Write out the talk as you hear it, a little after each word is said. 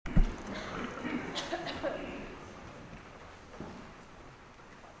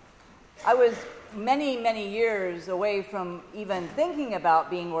I was many, many years away from even thinking about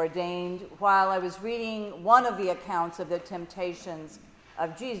being ordained while I was reading one of the accounts of the temptations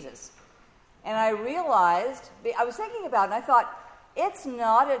of Jesus. And I realized, I was thinking about it, and I thought, it's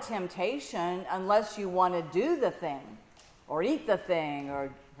not a temptation unless you want to do the thing, or eat the thing,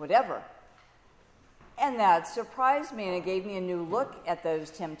 or whatever. And that surprised me, and it gave me a new look at those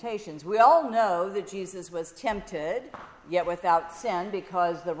temptations. We all know that Jesus was tempted, yet without sin,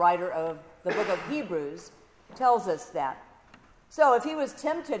 because the writer of the book of Hebrews tells us that. So if he was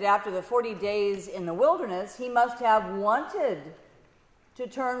tempted after the 40 days in the wilderness, he must have wanted to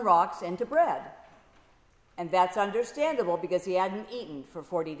turn rocks into bread. And that's understandable because he hadn't eaten for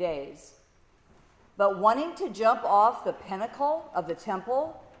 40 days. But wanting to jump off the pinnacle of the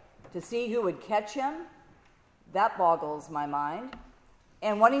temple to see who would catch him, that boggles my mind.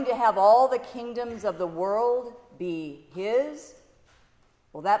 And wanting to have all the kingdoms of the world be his,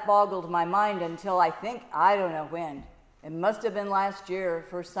 well, that boggled my mind until I don't know when. It must have been last year,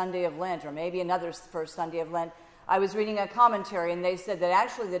 first Sunday of Lent, or maybe another first Sunday of Lent. I was reading a commentary, and they said that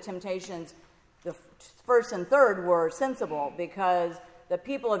actually the temptations, the first and third, were sensible because the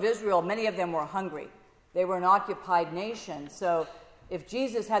people of Israel, many of them were hungry. They were an occupied nation. So if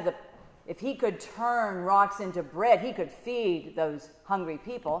he could turn rocks into bread, he could feed those hungry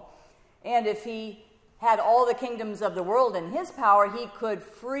people. And if he had all the kingdoms of the world in his power, he could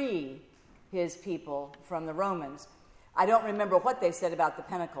free his people from the Romans. I don't remember what they said about the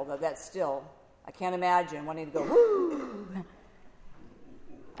pinnacle, though. That's still, I can't imagine wanting to go, woo!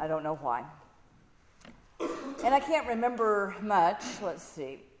 I don't know why. And I can't remember much. Let's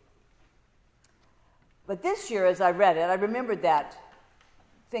see. But this year, as I read it, I remembered that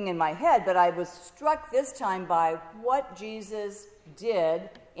thing in my head, but I was struck this time by what Jesus did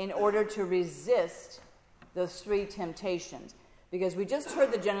in order to resist those three temptations. Because we just heard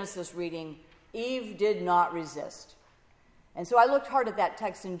the Genesis reading, Eve did not resist. And so I looked hard at that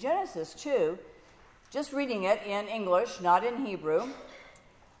text in Genesis too, just reading it in English, not in Hebrew.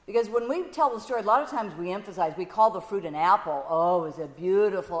 Because when we tell the story, a lot of times we call the fruit an apple. Oh, it was a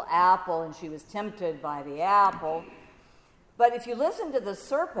beautiful apple, and she was tempted by the apple. But if you listen to the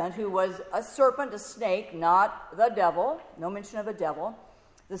serpent, who was a serpent, a snake, not the devil, no mention of a devil,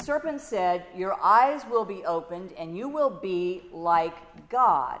 the serpent said, your eyes will be opened, and you will be like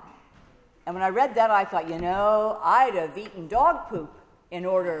God. And when I read that, I thought, I'd have eaten dog poop in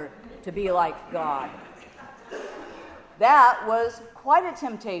order to be like God. That was quite a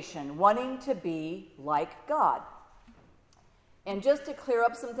temptation, wanting to be like God. And just to clear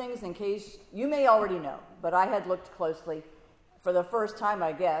up some things in case you may already know, but I had looked closely for the first time,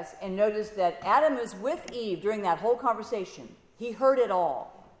 I guess, and noticed that Adam was with Eve during that whole conversation. He heard it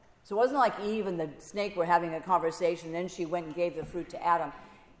all. So it wasn't like Eve and the snake were having a conversation, and then she went and gave the fruit to Adam.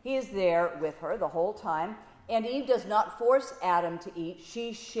 He is there with her the whole time, and Eve does not force Adam to eat.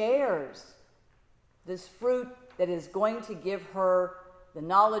 She shares this fruit that is going to give her the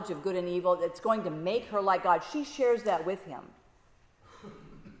knowledge of good and evil, that's going to make her like God. She shares that with him.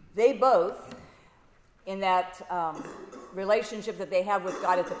 They both, in that relationship that they have with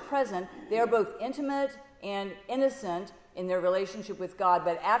God at the present, they are both intimate and innocent in their relationship with God,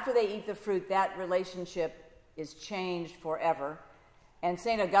 but after they eat the fruit, that relationship is changed forever. And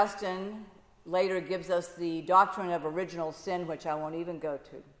St. Augustine later gives us the doctrine of original sin, which I won't even go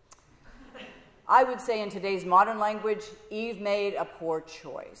to. I would say in today's modern language, Eve made a poor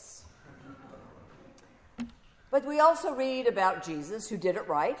choice. But we also read about Jesus, who did it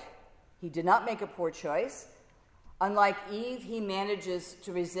right. He did not make a poor choice. Unlike Eve, he manages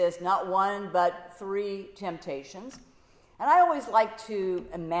to resist not one, but three temptations. And I always like to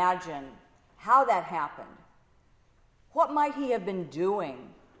imagine how that happened. What might he have been doing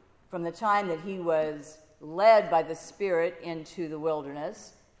from the time that he was led by the Spirit into the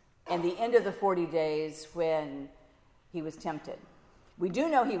wilderness and the end of the 40 days when he was tempted? We do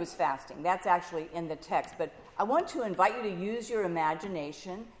know he was fasting. That's actually in the text. But I want to invite you to use your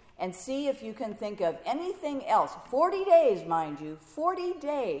imagination and see if you can think of anything else. 40 days, mind you, 40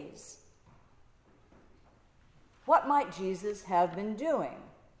 days. What might Jesus have been doing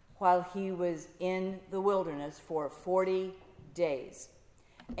while he was in the wilderness for 40 days?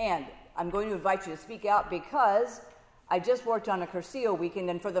 And I'm going to invite you to speak out because I just worked on a Cursillo weekend,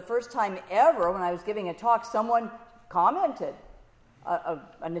 and for the first time ever, when I was giving a talk, someone commented.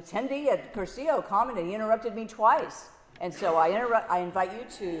 An attendee at Cursillo commented. He interrupted me twice. And so I invite you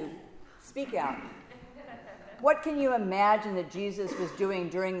to speak out. What can you imagine that Jesus was doing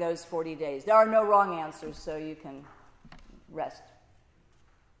during those 40 days? There are no wrong answers, so you can rest.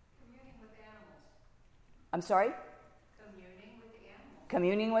 Communing with animals. I'm sorry? Communing with the animals.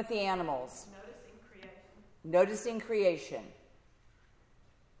 Communing with the animals. Noticing creation.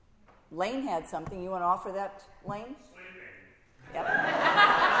 Lane had something. You want to offer that, Lane? Sleeping. Yep.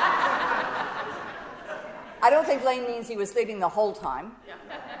 I don't think Lane means he was sleeping the whole time,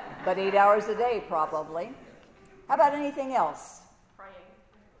 but 8 hours a day probably. How about anything else? Praying.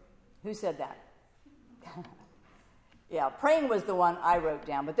 Who said that? Yeah, praying was the one I wrote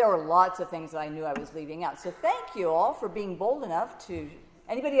down, but there were lots of things that I knew I was leaving out. So thank you all for being bold enough to...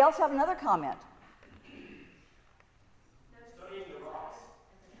 Anybody else have another comment? Studying the rocks.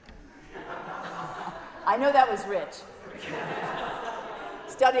 I know that was Rich.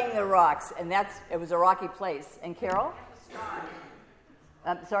 Studying the rocks, and it was a rocky place. And Carol?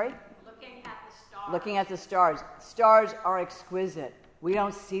 Sorry? Looking at the stars. Looking at the stars. Stars are exquisite. We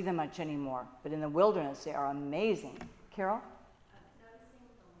don't see them much anymore, but in the wilderness they are amazing. Carol?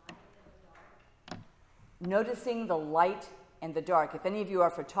 Noticing the light and the dark. If any of you are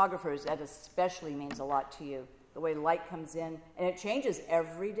photographers, that especially means a lot to you. The way light comes in, and it changes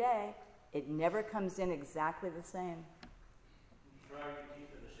every day. It never comes in exactly the same. Trying to keep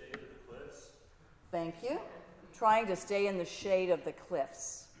in the shade of the cliffs. Thank you. Trying to stay in the shade of the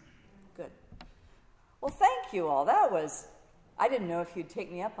cliffs. Good. Well, thank you all. I didn't know if you'd take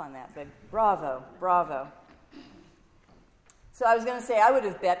me up on that, but bravo, bravo. So I was going to say I would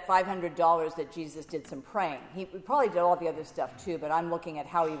have bet $500 that Jesus did some praying. He probably did all the other stuff too, but I'm looking at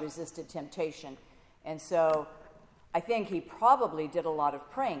how he resisted temptation. And so I think he probably did a lot of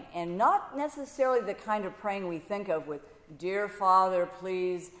praying, and not necessarily the kind of praying we think of with, "Dear Father,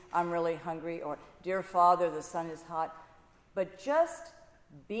 please, I'm really hungry," or "Dear Father, the sun is hot," but just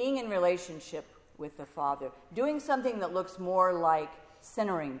being in relationship with the Father, doing something that looks more like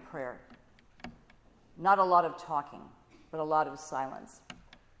centering prayer. Not a lot of talking, but a lot of silence.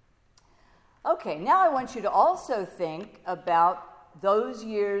 Okay, now I want you to also think about those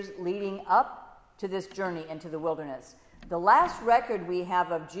years leading up to this journey into the wilderness. The last record we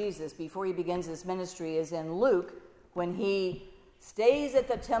have of Jesus before he begins his ministry is in Luke, when he stays at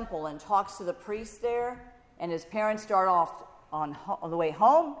the temple and talks to the priests there, and his parents start off on the way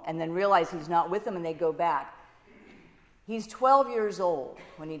home and then realize he's not with them and they go back. He's 12 years old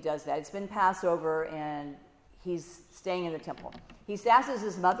when he does that. It's been Passover and he's staying in the temple. He sasses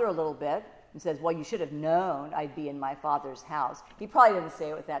his mother a little bit and says, "Well, you should have known I'd be in my Father's house." He probably didn't say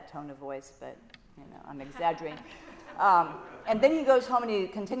it with that tone of voice, but I'm exaggerating. And then he goes home and he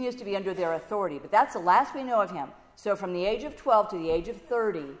continues to be under their authority. But that's the last we know of him. So from the age of 12 to the age of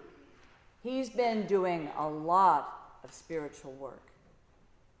 30, he's been doing a lot of spiritual work.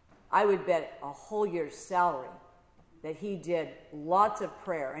 I would bet a whole year's salary that he did lots of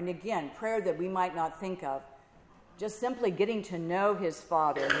prayer. And again, prayer that we might not think of. Just simply getting to know his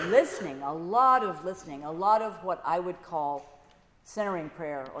Father, listening, a lot of what I would call centering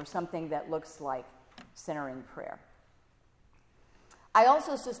prayer, or something that looks like centering prayer. I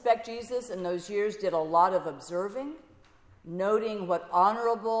also suspect Jesus in those years did a lot of observing, noting what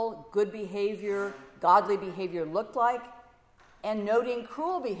honorable, good behavior, godly behavior looked like, and noting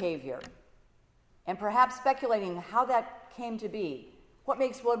cruel behavior, and perhaps speculating how that came to be. What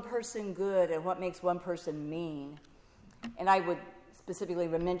makes one person good and what makes one person mean? And I would specifically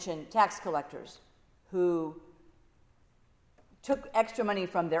mention tax collectors who took extra money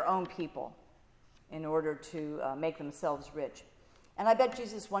from their own people in order to make themselves rich. And I bet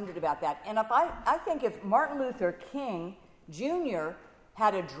Jesus wondered about that. And I think if Martin Luther King Jr.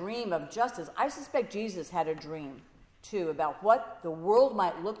 had a dream of justice, I suspect Jesus had a dream, too, about what the world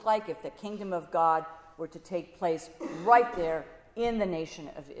might look like if the kingdom of God were to take place right there in the nation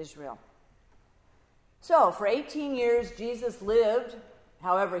of Israel. So, for 18 years, Jesus lived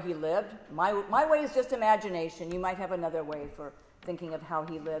however he lived. My way is just imagination. You might have another way for thinking of how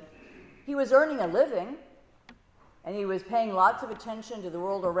he lived. He was earning a living, and he was paying lots of attention to the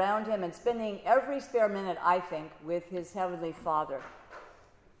world around him and spending every spare minute, I think, with his heavenly Father.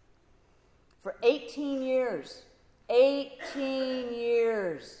 For 18 years,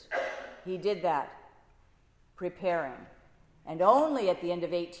 he did that, preparing. And only at the end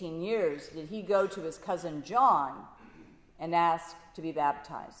of 18 years did he go to his cousin John and ask to be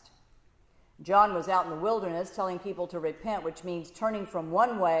baptized. John was out in the wilderness telling people to repent, which means turning from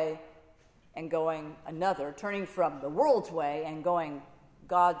one way and going another, turning from the world's way and going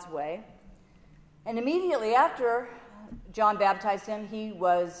God's way. And immediately after John baptized him, he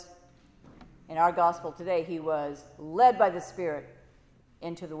was, in our gospel today, he was led by the Spirit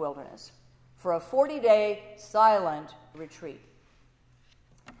into the wilderness for a 40-day silent retreat.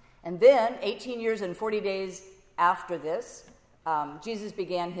 And then, 18 years and 40 days after this, Jesus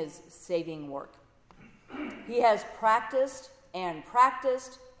began his saving work. He has practiced and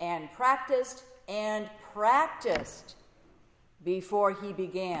practiced and practiced and practiced before he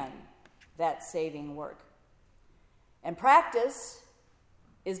began that saving work. And practice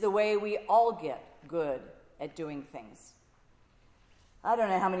is the way we all get good at doing things. I don't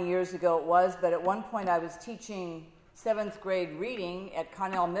know how many years ago it was, but at one point I was teaching 7th grade reading at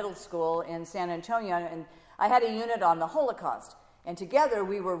Connell Middle School in San Antonio, and I had a unit on the Holocaust. And together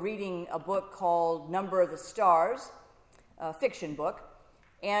we were reading a book called Number of the Stars, a fiction book,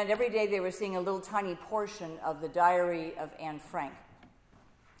 and every day they were seeing a little tiny portion of the diary of Anne Frank.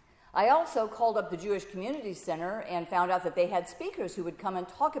 I also called up the Jewish Community Center and found out that they had speakers who would come and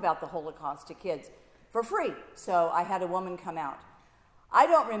talk about the Holocaust to kids for free. So I had a woman come out. I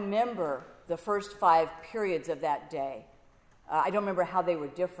don't remember the first 5 periods of that day. I don't remember how they were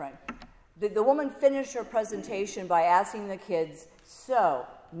different. The woman finished her presentation by asking the kids, so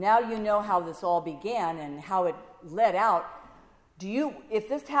now you know how this all began and how it led out. If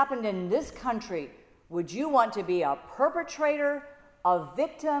this happened in this country, would you want to be a perpetrator, a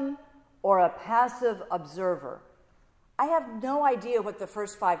victim, or a passive observer? I have no idea what the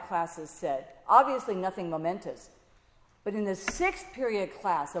first 5 classes said. Obviously nothing momentous. But in the 6th period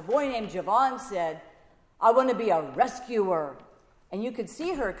class, a boy named Javon said, I want to be a rescuer. And you could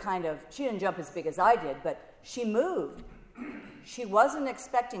see her she didn't jump as big as I did, but she moved. She wasn't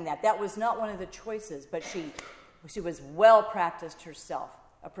expecting that. That was not one of the choices, but she was well practiced herself,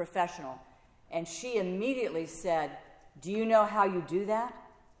 a professional. And she immediately said, do you know how you do that?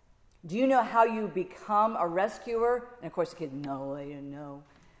 Do you know how you become a rescuer? And of course the kid, no, I didn't know.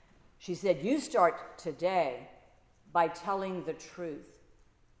 She said, you start today by telling the truth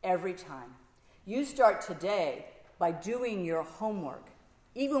every time. You start today by doing your homework,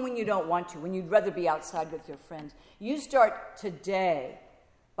 even when you don't want to, when you'd rather be outside with your friends. You start today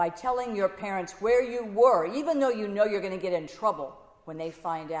by telling your parents where you were, even though you know you're going to get in trouble when they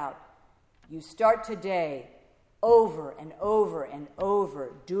find out. You start today over and over and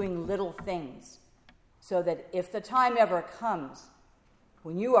over doing little things so that if the time ever comes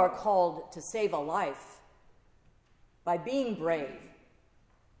when you are called to save a life, by being brave,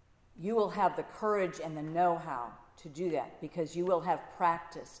 you will have the courage and the know-how to do that because you will have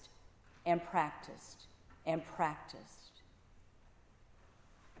practiced and practiced and practiced.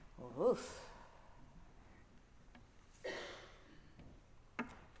 Oof.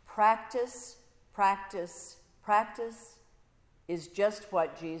 Practice, practice, practice is just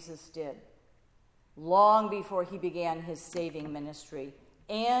what Jesus did long before he began his saving ministry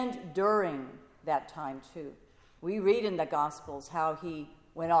and during that time too. We read in the Gospels how he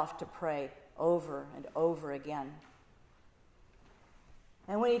went off to pray over and over again.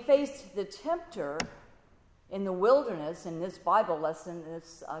 And when he faced the tempter in the wilderness, in this Bible lesson,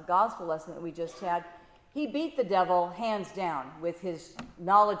 this gospel lesson that we just had, he beat the devil hands down with his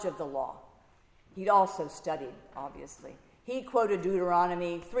knowledge of the law. He'd also studied, obviously. He quoted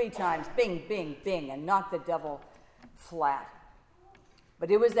Deuteronomy 3 times, bing, bing, bing, and knocked the devil flat.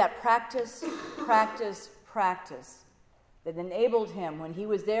 But it was that practice, practice, practice that enabled him, when he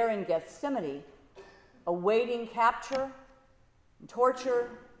was there in Gethsemane, awaiting capture, and torture,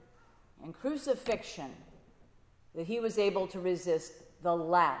 and crucifixion, that he was able to resist the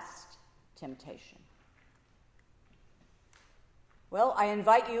last temptation. Well, I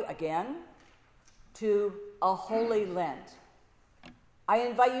invite you again to a Holy Lent. I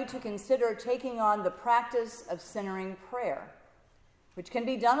invite you to consider taking on the practice of centering prayer, which can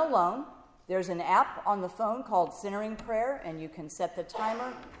be done alone. There's an app on the phone called Centering Prayer, and you can set the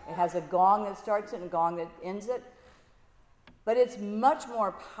timer. It has a gong that starts it and a gong that ends it. But it's much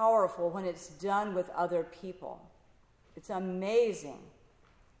more powerful when it's done with other people. It's amazing.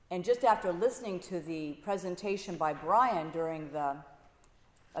 And just after listening to the presentation by Brian during the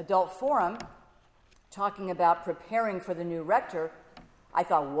adult forum, talking about preparing for the new rector, I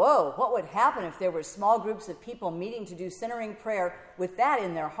thought, whoa, what would happen if there were small groups of people meeting to do centering prayer with that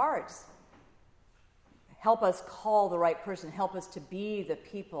in their hearts? Help us call the right person. Help us to be the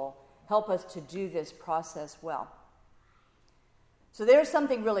people. Help us to do this process well. So there's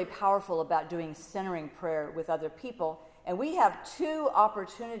something really powerful about doing centering prayer with other people. And we have 2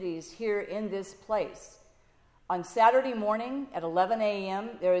 opportunities here in this place. On Saturday morning at 11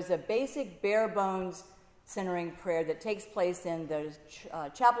 a.m., there is a basic bare bones centering prayer that takes place in the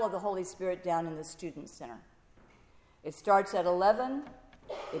Chapel of the Holy Spirit down in the Student Center. It starts at 11.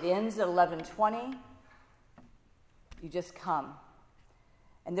 It ends at 11:20. You just come.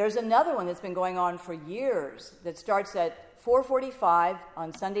 And there's another one that's been going on for years that starts at 4:45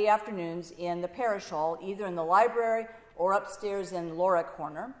 on Sunday afternoons in the parish hall, either in the library or upstairs in Laura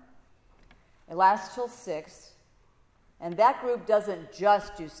Corner. It lasts till 6. And that group doesn't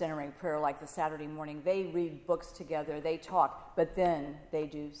just do centering prayer like the Saturday morning. They read books together, they talk, but then they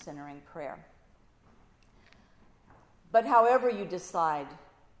do centering prayer. But however you decide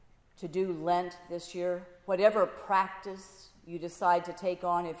to do Lent this year, whatever practice you decide to take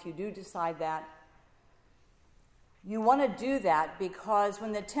on, if you do decide that, you want to do that because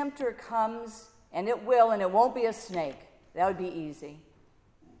when the tempter comes, and it will, and it won't be a snake, that would be easy.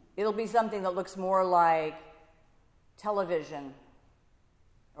 It'll be something that looks more like television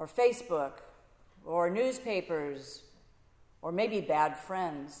or Facebook or newspapers or maybe bad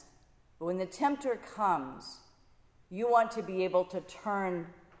friends. But when the tempter comes, you want to be able to turn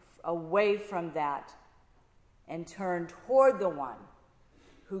away from that and turn toward the one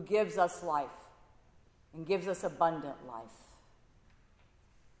who gives us life and gives us abundant life.